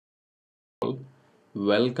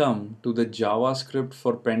Welcome to the JavaScript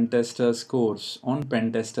for Pentesters course on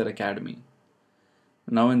Pentester Academy.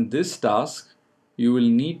 Now in this task, you will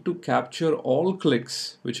need to capture all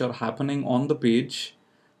clicks which are happening on the page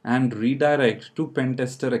and redirect to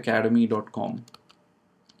pentesteraacademy.com.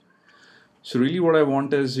 So really what I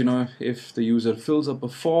want is, if the user fills up a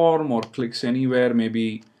form or clicks anywhere,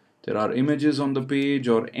 maybe there are images on the page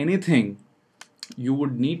or anything, you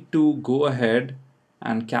would need to go ahead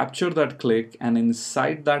and capture that click, and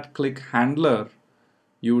inside that click handler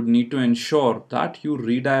you would need to ensure that you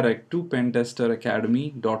redirect to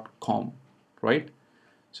pentesteraacademy.com, right?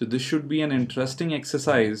 So this should be an interesting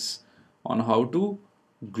exercise on how to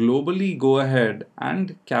globally go ahead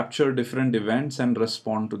and capture different events and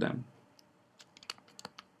respond to them.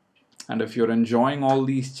 And if you're enjoying all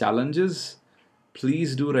these challenges,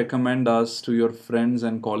 please do recommend us to your friends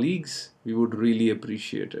and colleagues. We would really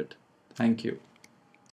appreciate it. Thank you.